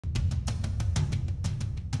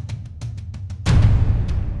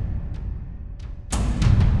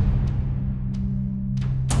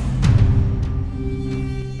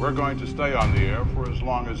We're going to stay on the air for as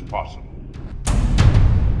long as possible.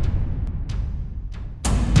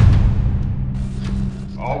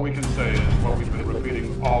 All we can say is what we've been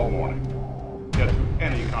repeating all morning. Get to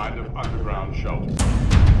any kind of underground shelter.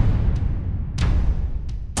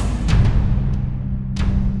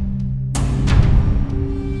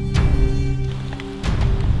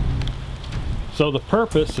 So the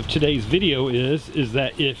purpose of today's video is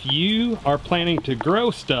that if you are planning to grow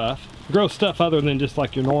stuff other than just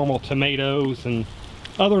like your normal tomatoes and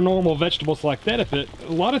other normal vegetables like that,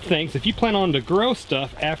 if you plan on to grow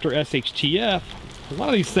stuff after SHTF, a lot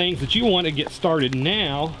of these things that you want to get started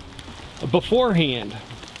now beforehand.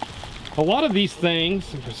 A lot of these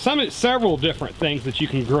things, several different things that you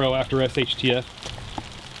can grow after SHTF,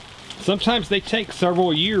 sometimes they take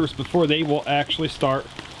several years before they will actually start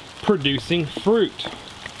producing fruit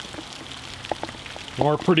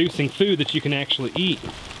or producing food that you can actually eat.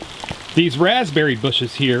 These raspberry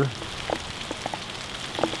bushes here,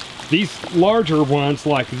 these larger ones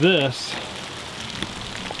like this,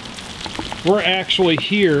 were actually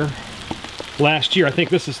here last year. I think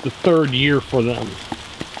this is the third year for them.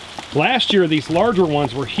 Last year these larger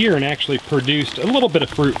ones were here and actually produced a little bit of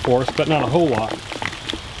fruit for us, but not a whole lot.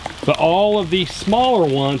 But all of these smaller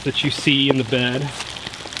ones that you see in the bed,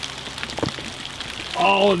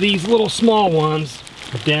 all of these little small ones,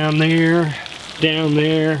 down there, down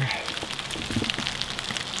there,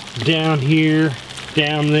 down here,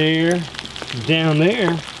 down there, down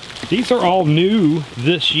there, these are all new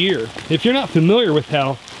this year. If you're not familiar with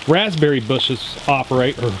how raspberry bushes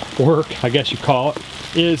operate, or work, I guess you call it,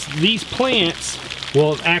 is these plants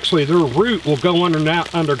will actually, their root will go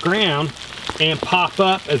underground and pop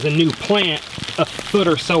up as a new plant a foot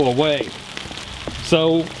or so away.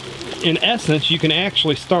 So in essence, you can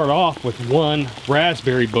actually start off with one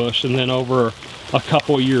raspberry bush, and then over a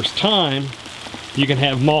couple years time you can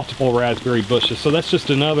have multiple raspberry bushes. So that's just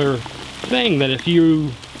another thing, that if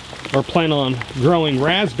you are planning on growing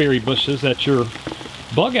raspberry bushes at your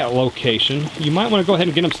bug out location, you might want to go ahead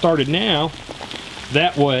and get them started now.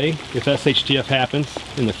 That way, if SHTF happens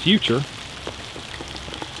in the future,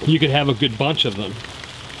 you could have a good bunch of them.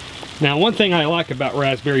 Now, one thing I like about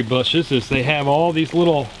raspberry bushes is they have all these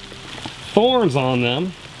little thorns on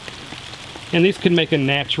them, and these can make a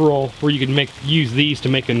natural, where you can use these to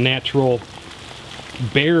make a natural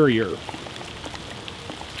barrier.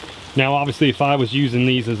 Now obviously if I was using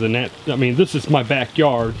these as this is my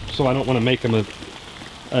backyard, so I don't want to make them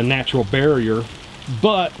a natural barrier,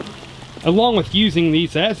 but along with using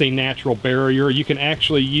these as a natural barrier, you can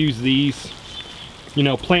actually use these,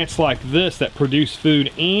 plants like this that produce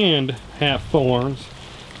food and have thorns.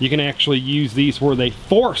 You can actually use these where they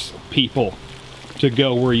force people to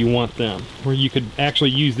go where you want them, where you could actually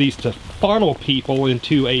use these to funnel people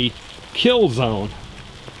into a kill zone.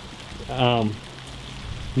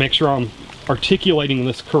 Make sure I'm articulating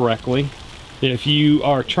this correctly. If you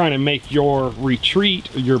are trying to make your retreat,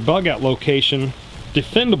 your bug out location,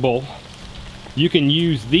 defendable, you can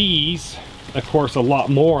use these, of course a lot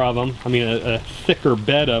more of them, a thicker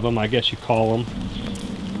bed of them, I guess you call them.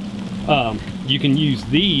 You can use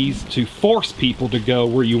these to force people to go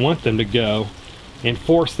where you want them to go, and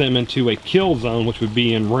force them into a kill zone, which would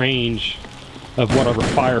be in range of whatever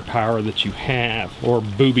firepower that you have, or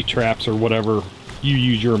booby traps, or whatever you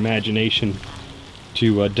use your imagination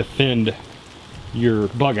to defend your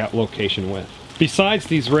bug out location with. Besides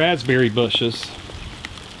these raspberry bushes,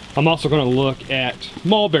 I'm also going to look at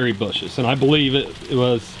mulberry bushes, and I believe it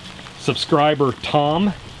was subscriber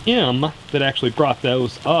Tom M that actually brought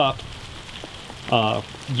those up a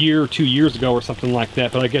year or 2 years ago or something like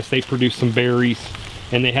that. But I guess they produce some berries,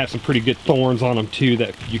 and they have some pretty good thorns on them too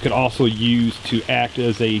that you could also use to act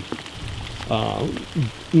as a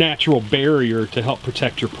natural barrier to help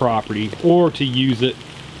protect your property, or to use it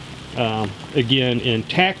again in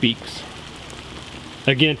tactics,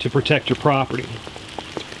 again to protect your property.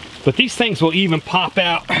 But these things will even pop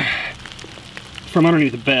out from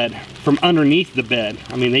underneath the bed.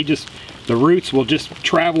 The roots will just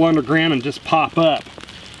travel underground and just pop up.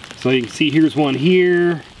 So you can see here's one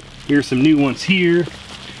here, here's some new ones here,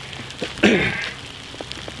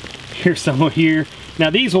 here's some here.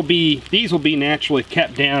 Now these will be naturally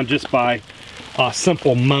kept down just by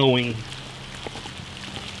simple mowing.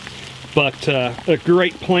 But a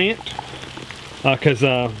great plant, because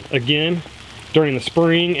again, during the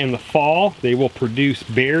spring and the fall, they will produce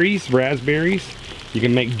berries, raspberries. You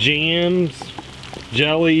can make jams,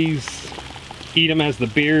 jellies, eat them as the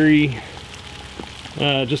berry.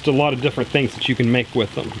 Just a lot of different things that you can make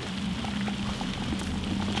with them.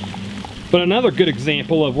 But another good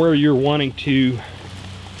example of where you're wanting to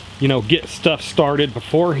you know, get stuff started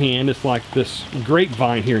beforehand. It's like this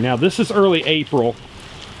grapevine here. Now this is early April,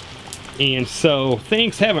 and so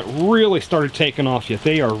things haven't really started taking off yet.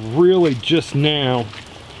 They are really just now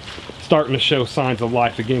starting to show signs of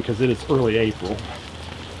life again, because it is early April.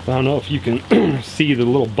 I don't know if you can see the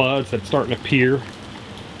little buds that's starting to appear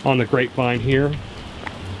on the grapevine here.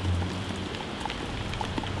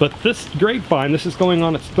 But this grapevine, this is going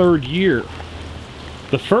on its 3rd year.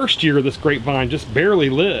 The first year this grapevine just barely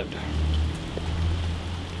lived.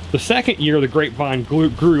 The 2nd year the grapevine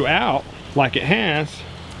grew out like it has,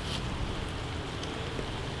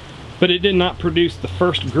 but it did not produce the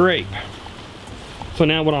first grape. So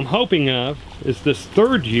now what I'm hoping of is this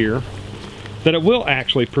 3rd year that it will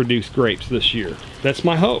actually produce grapes this year. That's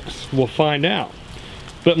my hopes. We'll find out.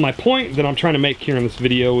 But my point that I'm trying to make here in this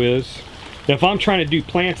video is, if I'm trying to do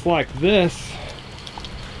plants like this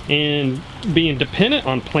and being dependent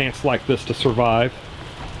on plants like this to survive,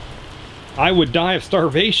 I would die of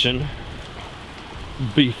starvation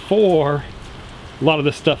before a lot of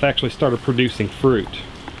this stuff actually started producing fruit.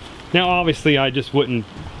 Now obviously I just wouldn't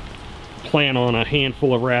plan on a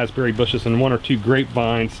handful of raspberry bushes and 1 or 2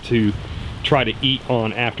 grapevines to try to eat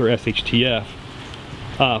on after SHTF.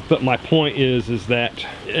 But my point is that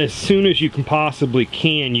as soon as you can possibly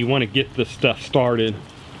you want to get this stuff started,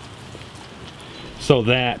 so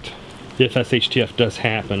that if SHTF does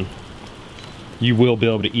happen, you will be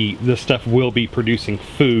able to eat. This stuff will be producing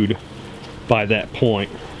food by that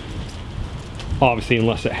point. Obviously,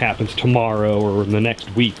 unless it happens tomorrow or in the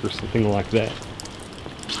next week or something like that.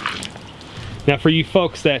 Now for you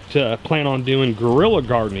folks that plan on doing guerrilla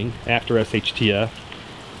gardening after SHTF,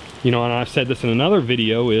 you know, and I've said this in another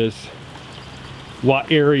video, is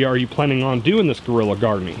what area are you planning on doing this guerrilla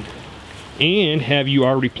gardening? And have you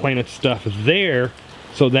already planted stuff there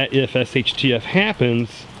so that if SHTF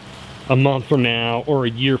happens a month from now or a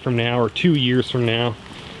year from now or 2 years from now,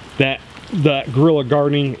 that guerrilla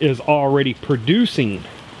gardening is already producing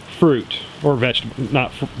fruit or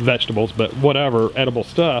not vegetables, but whatever edible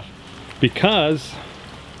stuff, because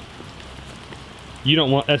you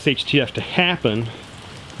don't want SHTF to happen,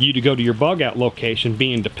 you to go to your bug out location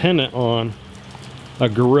being dependent on a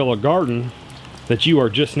guerrilla garden that you are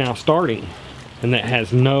just now starting and that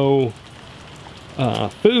has no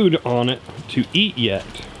food on it to eat yet.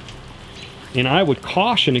 And I would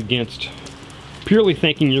caution against purely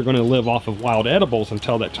thinking you're going to live off of wild edibles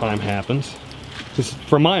until that time happens. Because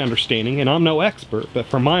from my understanding, and I'm no expert, but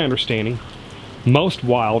from my understanding, most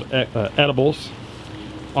wild edibles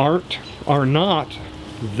are not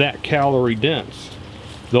that calorie dense.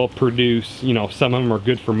 They'll produce, you know, some of them are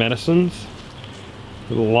good for medicines,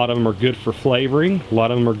 a lot of them are good for flavoring, a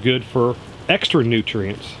lot of them are good for extra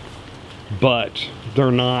nutrients, but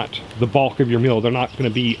they're not the bulk of your meal. They're not going to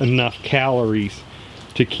be enough calories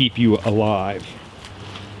to keep you alive.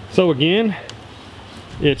 So again,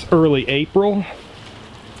 it's early April.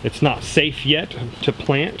 It's not safe yet to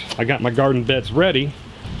plant. I got my garden beds ready.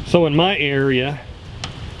 So in my area,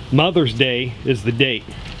 Mother's Day is the date.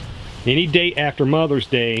 Any date after Mother's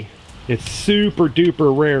Day, it's super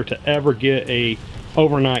duper rare to ever get a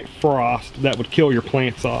overnight frost that would kill your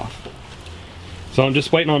plants off. So I'm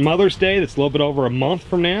just waiting on Mother's Day. That's a little bit over a month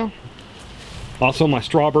from now. Also, my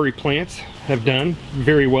strawberry plants have done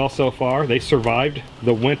very well so far. They survived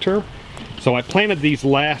the winter. So I planted these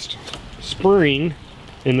last spring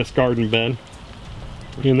in this garden bed,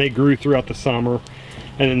 and they grew throughout the summer,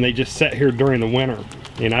 and then they just sat here during the winter.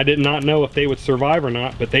 And I did not know if they would survive or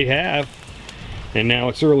not, but they have. And now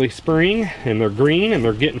it's early spring, and they're green, and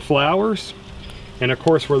they're getting flowers. And of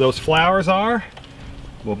course, where those flowers are,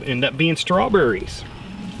 will end up being strawberries.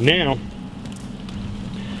 Now,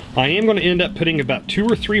 I am going to end up putting about 2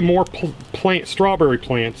 or 3 more strawberry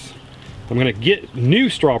plants. I'm going to get new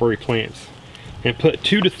strawberry plants and put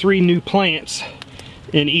 2 to 3 new plants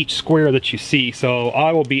in each square that you see. So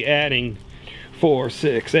I will be adding 4,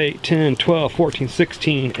 6, 8, 10, 12, 14,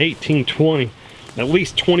 16, 18, 20, at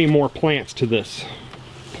least 20 more plants to this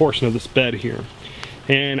portion of this bed here.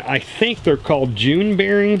 And I think they're called June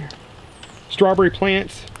bearing strawberry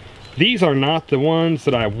plants. These are not the ones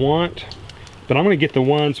that I want, but I'm going to get the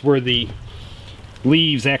ones where the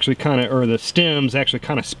leaves actually kind of, or the stems actually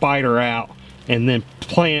kind of spider out, and then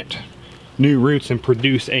plant new roots and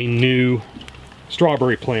produce a new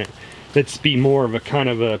strawberry plant. Let's be more of a kind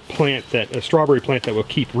of a plant that, a strawberry plant that will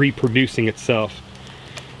keep reproducing itself,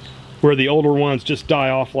 where the older ones just die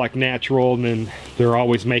off like natural and then they're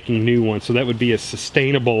always making new ones. So that would be a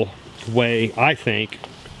sustainable way, I think,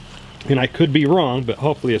 and I could be wrong, but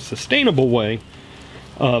hopefully a sustainable way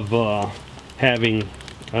of having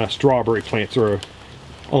strawberry plants, or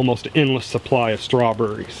almost endless supply of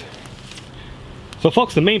strawberries. So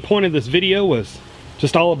folks, the main point of this video was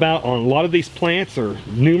just all about, on a lot of these plants, or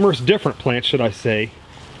numerous different plants should I say,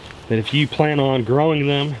 that if you plan on growing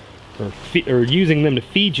them or using them to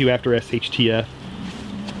feed you after SHTF,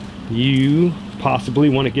 you possibly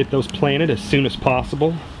want to get those planted as soon as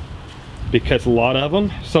possible, because a lot of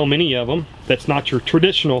them, so many of them, that's not your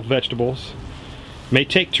traditional vegetables, may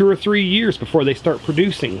take 2 or 3 years before they start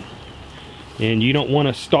producing. And you don't want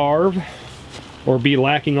to starve or be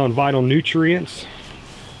lacking on vital nutrients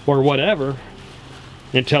or whatever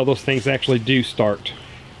until those things actually do start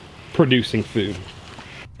producing food.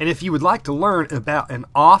 And if you would like to learn about an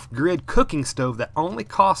off-grid cooking stove that only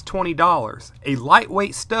costs $20, a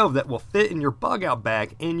lightweight stove that will fit in your bug out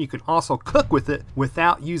bag, and you can also cook with it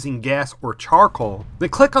without using gas or charcoal, then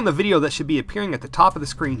click on the video that should be appearing at the top of the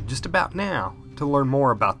screen just about now to learn more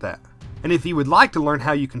about that. And if you would like to learn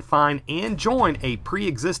how you can find and join a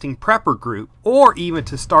pre-existing prepper group, or even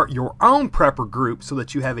to start your own prepper group so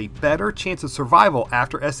that you have a better chance of survival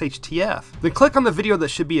after SHTF, then click on the video that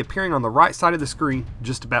should be appearing on the right side of the screen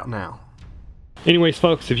just about now. Anyways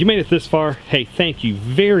folks, if you made it this far, hey, thank you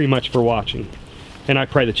very much for watching, and I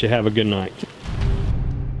pray that you have a good night.